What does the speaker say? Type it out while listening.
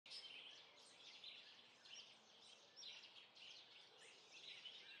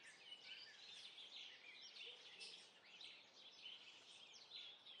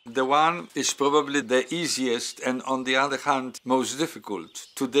The one is probably the easiest and on the other hand most difficult.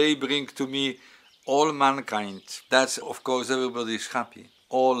 Today bring to me all mankind. That's of course everybody is happy.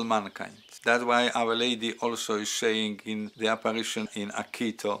 All mankind. That's why Our Lady also is saying in the apparition in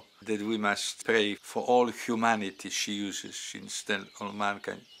Akito that we must pray for all humanity. She uses instead all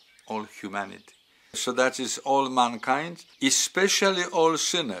mankind, all humanity. So that is all mankind, especially all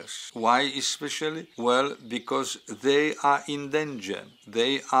sinners. Why especially? Well, because they are in danger.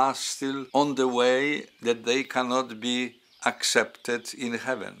 They are still on the way that they cannot be accepted in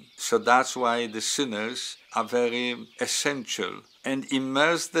heaven. So that's why the sinners are very essential, and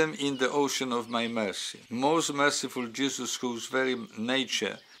immerse them in the ocean of my mercy. Most merciful Jesus, whose very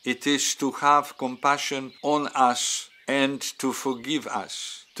nature it is to have compassion on us and to forgive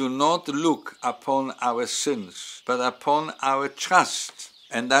us, to not look upon our sins, but upon our trust.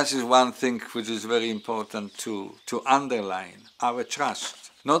 And that is one thing which is very important to underline, our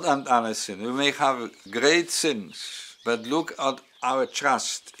trust, not on our sin. We may have great sins, but look at our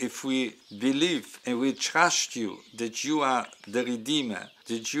trust. If we believe and we trust you that you are the Redeemer,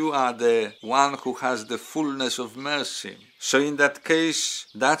 that you are the one who has the fullness of mercy, so in that case,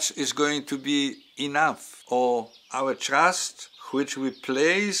 that is going to be enough. Or our trust, which we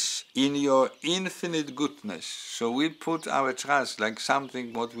place in your infinite goodness. So we put our trust like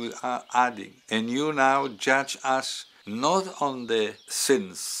something what we are adding. And you now judge us not on the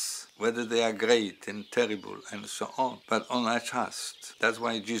sins, whether they are great and terrible and so on, but on our trust. That's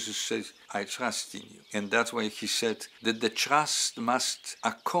why Jesus says, I trust in you. And that's why he said that the trust must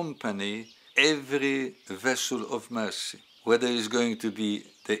accompany every vessel of mercy. Whether it's going to be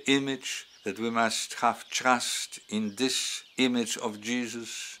the image, that we must have trust in this image of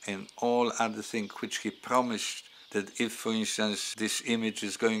Jesus and all other things which he promised, that if, for instance, this image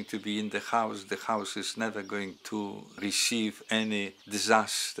is going to be in the house is never going to receive any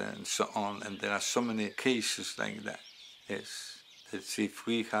disaster and so on. And there are so many cases like that. Yes, that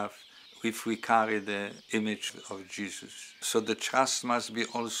if we carry the image of Jesus. So the trust must be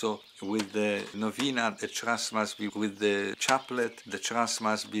also with the novena, the trust must be with the chaplet, the trust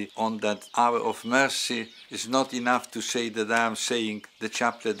must be on that hour of mercy. It's not enough to say that I am saying the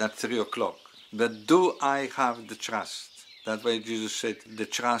chaplet at 3 o'clock. But do I have the trust? That's why Jesus said the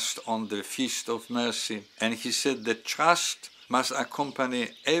trust on the feast of mercy. And he said the trust must accompany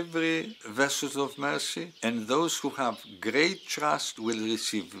every vessel of mercy, and those who have great trust will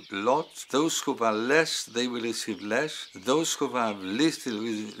receive lots, those who have less, they will receive less, those who have little will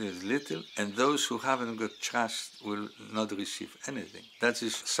receive little, and those who haven't got trust will not receive anything. That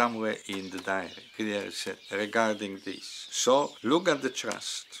is somewhere in the diary, clearly said, regarding this. So, look at the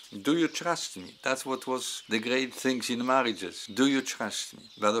trust. Do you trust me? That's what was the great things in marriages. Do you trust me?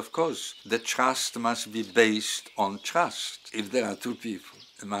 But of course, the trust must be based on trust. If there are two people,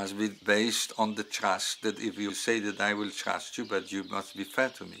 it must be based on the trust that if you say that I will trust you, but you must be fair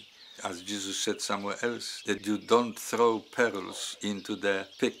to me. As Jesus said somewhere else, that you don't throw pearls into the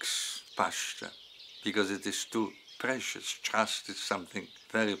pig's pasture, because it is too precious. Trust is something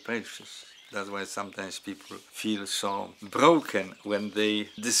very precious. That's why sometimes people feel so broken when they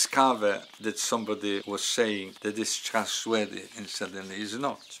discover that somebody was saying that is trustworthy and suddenly is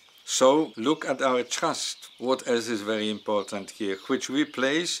not. So look at our trust. What else is very important here? Which we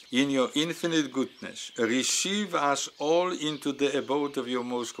place in your infinite goodness. Receive us all into the abode of your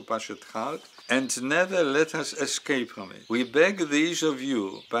most compassionate heart, and never let us escape from it. We beg these of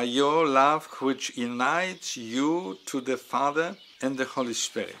you by your love which unites you to the Father and the Holy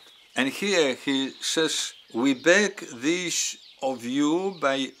Spirit. And here he says, we beg these of you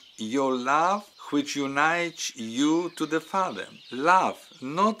by your love which unites you to the Father. Love,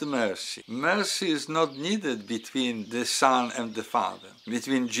 not mercy. Mercy is not needed between the Son and the Father,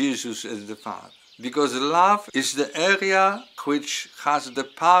 between Jesus and the Father. Because love is the area which has the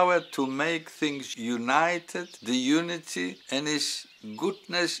power to make things united, the unity, and is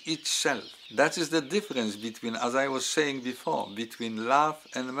goodness itself. That is the difference between, as I was saying before, between love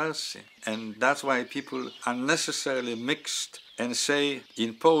and mercy. And that's why people unnecessarily mixed and say,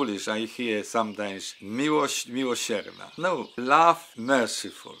 in Polish I hear sometimes, miłość miłosierna. No, love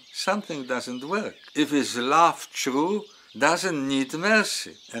merciful. Something doesn't work. If it's love true, doesn't need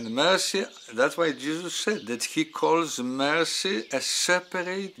mercy. And mercy, that's why Jesus said that he calls mercy a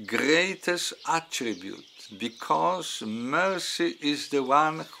separate greatest attribute, because mercy is the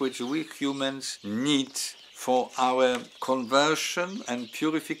one which we humans need for our conversion and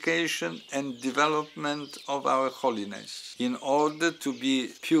purification and development of our holiness, in order to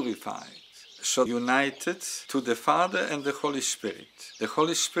be purified. So united to the Father and the Holy Spirit. The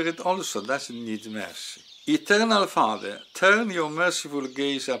Holy Spirit also doesn't need mercy. Eternal Father, turn your merciful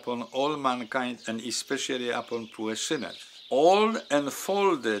gaze upon all mankind and especially upon poor sinners, all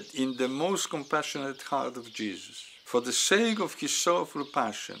enfolded in the most compassionate heart of Jesus. For the sake of his sorrowful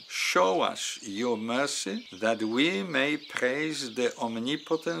passion, show us your mercy, that we may praise the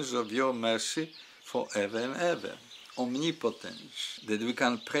omnipotence of your mercy forever and ever. Omnipotence, that we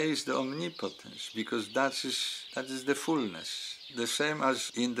can praise the omnipotence, because that is the fullness. The same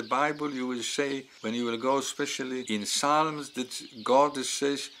as in the Bible you will say, when you will go especially in Psalms, that God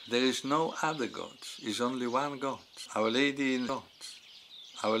says there is no other God, is only one God, Our Lady in God.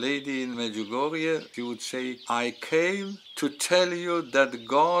 Our Lady in Medjugorje, she would say, I came to tell you that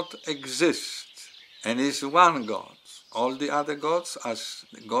God exists and is one God. All the other gods, as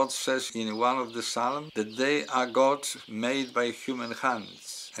God says in one of the Psalms, that they are gods made by human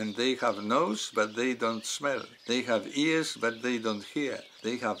hands. And they have nose, but they don't smell. They have ears, but they don't hear.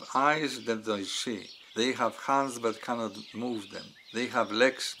 They have eyes that don't see. They have hands, but cannot move them. They have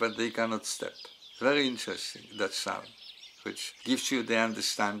legs, but they cannot step. Very interesting, that psalm, which gives you the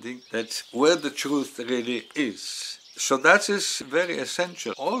understanding that where the truth really is. So that is very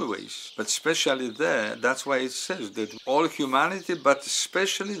essential always, but especially there. That's why it says that all humanity, but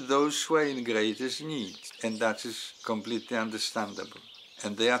especially those who are in greatest need. And that is completely understandable.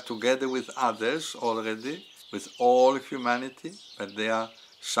 And they are together with others already, with all humanity, but there are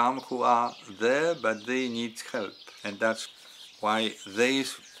some who are there, but they need help. And that's why they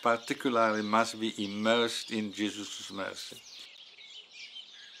particularly must be immersed in Jesus' mercy.